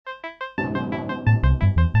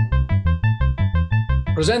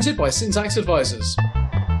presented by Syntax Advisors.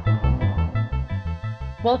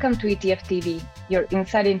 Welcome to ETF TV, your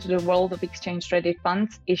insight into the world of exchange-traded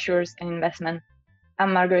funds, issuers, and investment.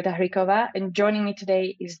 I'm Margarita Hrikova, and joining me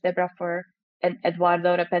today is Deborah Furr and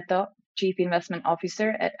Eduardo Repetto, Chief Investment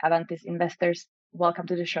Officer at Avantis Investors. Welcome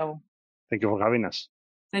to the show. Thank you for having us.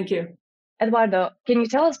 Thank you. Eduardo, can you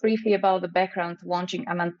tell us briefly about the background to launching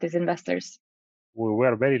Avantis Investors? We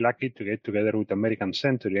were very lucky to get together with American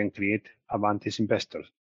Century and create Avantis Investors.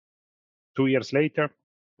 2 years later,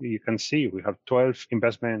 you can see we have 12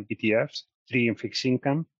 investment ETFs, 3 in fixed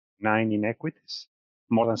income, 9 in equities,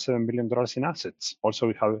 more than $7 billion in assets. Also,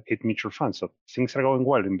 we have 8 mutual funds. So things are going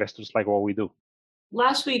well. Investors like what we do.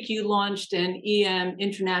 Last week, you launched an EM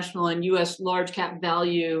International and U.S. large cap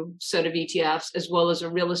value set of ETFs, as well as a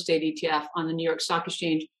real estate ETF on the New York Stock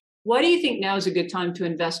Exchange. Why do you think now is a good time to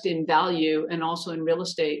invest in value and also in real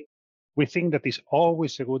estate? We think that it's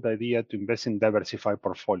always a good idea to invest in diversified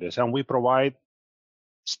portfolios, and we provide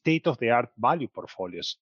state-of-the-art value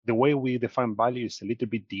portfolios. The way we define value is a little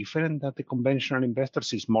bit different than the conventional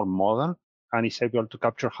investors. It's more modern and is able to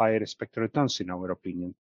capture higher expected returns, in our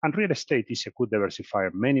opinion. And real estate is a good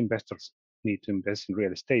diversifier. Many investors need to invest in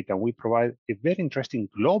real estate, and we provide a very interesting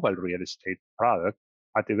global real estate product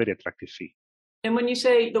at a very attractive fee. And when you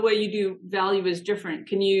say the way you do value is different,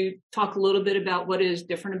 can you talk a little bit about what is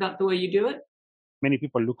different about the way you do it? Many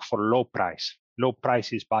people look for low price. Low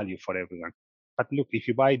price is value for everyone. But look, if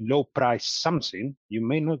you buy low price something, you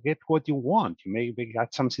may not get what you want. You may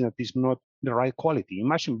get something that is not the right quality.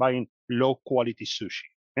 Imagine buying low quality sushi.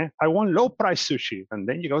 I want low price sushi. And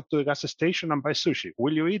then you go to the gas station and buy sushi.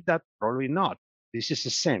 Will you eat that? Probably not. This is the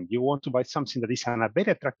same. You want to buy something that is at a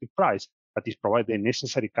very attractive price, but is provide the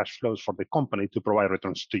necessary cash flows for the company to provide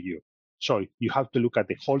returns to you. So you have to look at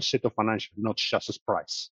the whole set of financials, not just as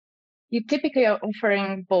price. You typically are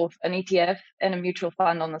offering both an ETF and a mutual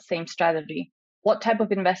fund on the same strategy. What type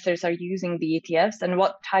of investors are using the ETFs and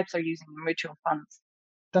what types are using mutual funds?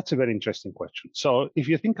 That's a very interesting question. So if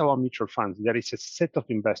you think about mutual funds, there is a set of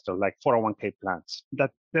investors like 401k plans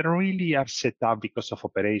that they really are set up because of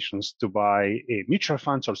operations to buy mutual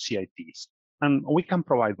funds or CITs. And we can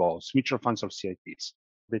provide both mutual funds or CITs.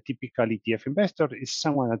 The typical ETF investor is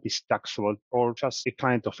someone that is taxable or just a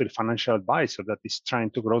client of a financial advisor that is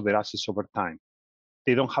trying to grow their assets over time.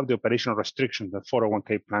 They don't have the operational restrictions that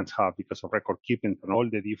 401k plans have because of record keeping and all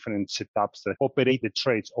the different setups that operate the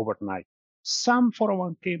trades overnight. Some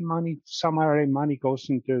 401k money, some IRA money goes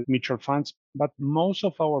into mutual funds, but most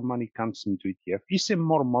of our money comes into ETF. It's a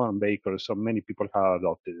more modern vehicle, so many people have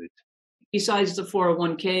adopted it. Besides the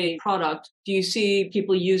 401k product, do you see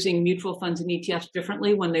people using mutual funds and ETFs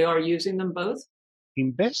differently when they are using them both?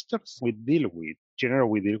 Investors we deal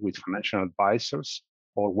with financial advisors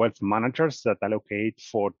or wealth managers that allocate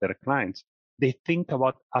for their clients. They think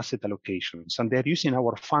about asset allocations, and they're using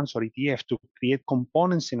our funds or ETF to create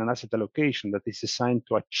components in an asset allocation that is designed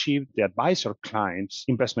to achieve the advisor clients'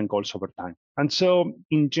 investment goals over time. And so,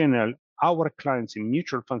 in general, our clients in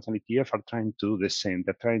mutual funds and ETF are trying to do the same.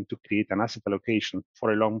 They're trying to create an asset allocation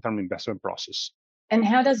for a long-term investment process. And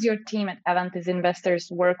how does your team at Avantis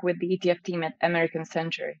Investors work with the ETF team at American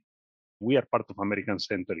Century? We are part of American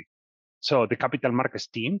Century. So the capital markets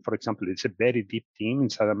team, for example, it's a very deep team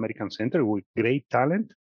inside American Century with great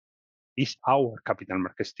talent. Is our capital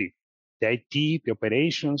markets team. The IT, the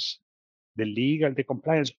operations, the legal, the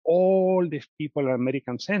compliance, all the people at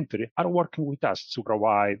American Century are working with us to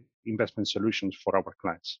provide investment solutions for our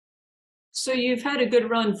clients. So you've had a good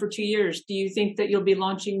run for 2 years. Do you think that you'll be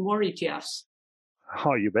launching more ETFs?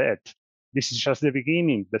 Oh, you bet. This is just the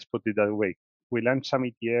beginning. Let's put it that way. We launched some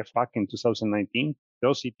ETF back in 2019.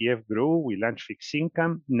 Those ETF grew. We launched fixed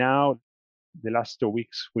income. Now, the last 2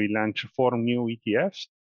 weeks, we launched 4 new ETFs,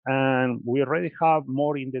 and we already have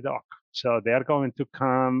more in the dock. So they are going to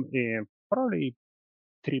come in probably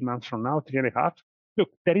 3 months from now, 3.5. Look,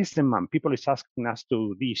 there is demand. People is asking us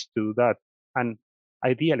to do this, to do that. And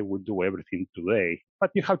ideally, we'll do everything today,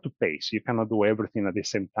 but you have to pace. You cannot do everything at the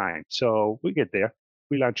same time. So we get there.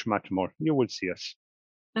 We launch much more. You will see us.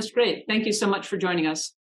 That's great. Thank you so much for joining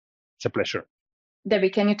us. It's a pleasure. Debbie,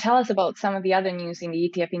 can you tell us about some of the other news in the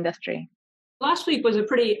ETF industry? Last week was a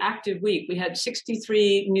pretty active week. We had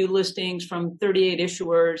 63 new listings from 38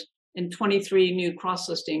 issuers and 23 new cross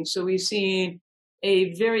listings. So we've seen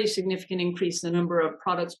a very significant increase in the number of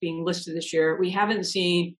products being listed this year. We haven't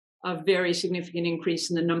seen a very significant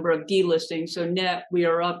increase in the number of delistings. So net, we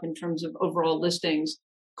are up in terms of overall listings.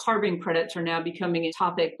 Carbon credits are now becoming a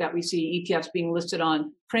topic that we see ETFs being listed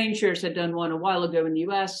on. CraneShares had done one a while ago in the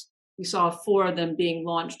US. We saw 4 of them being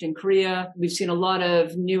launched in Korea. We've seen a lot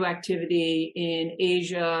of new activity in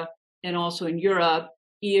Asia and also in Europe.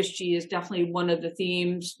 ESG is definitely one of the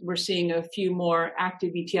themes. We're seeing a few more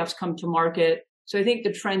active ETFs come to market. So I think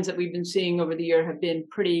the trends that we've been seeing over the year have been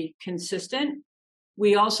pretty consistent.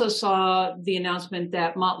 We also saw the announcement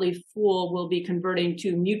that Motley Fool will be converting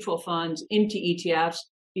to mutual funds into ETFs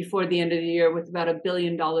before the end of the year with about $1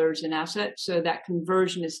 billion in assets. So that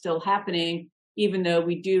conversion is still happening, even though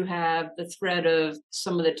we do have the threat of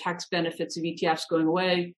some of the tax benefits of ETFs going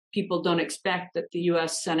away. People don't expect that the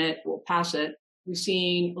US Senate will pass it. We've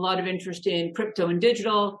seen a lot of interest in crypto and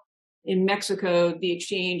digital. In Mexico, the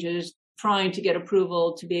exchange is trying to get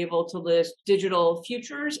approval to be able to list digital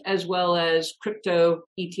futures as well as crypto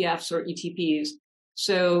ETFs or ETPs.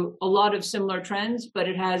 So a lot of similar trends, but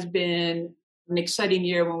it has been an exciting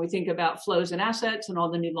year when we think about flows and assets and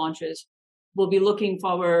all the new launches. We'll be looking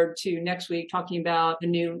forward to next week talking about the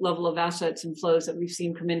new level of assets and flows that we've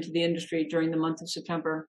seen come into the industry during the month of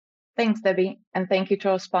September. Thanks, Debbie. And thank you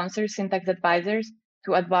to our sponsors, Syntax Advisors,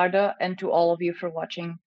 to Eduardo, and to all of you for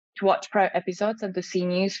watching. To watch prior episodes and to see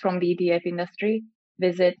news from the ETF industry,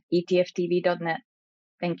 visit etftv.net.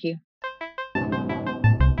 Thank you.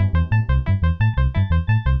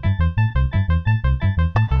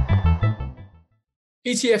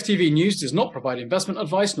 ETF TV News does not provide investment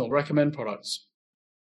advice nor recommend products.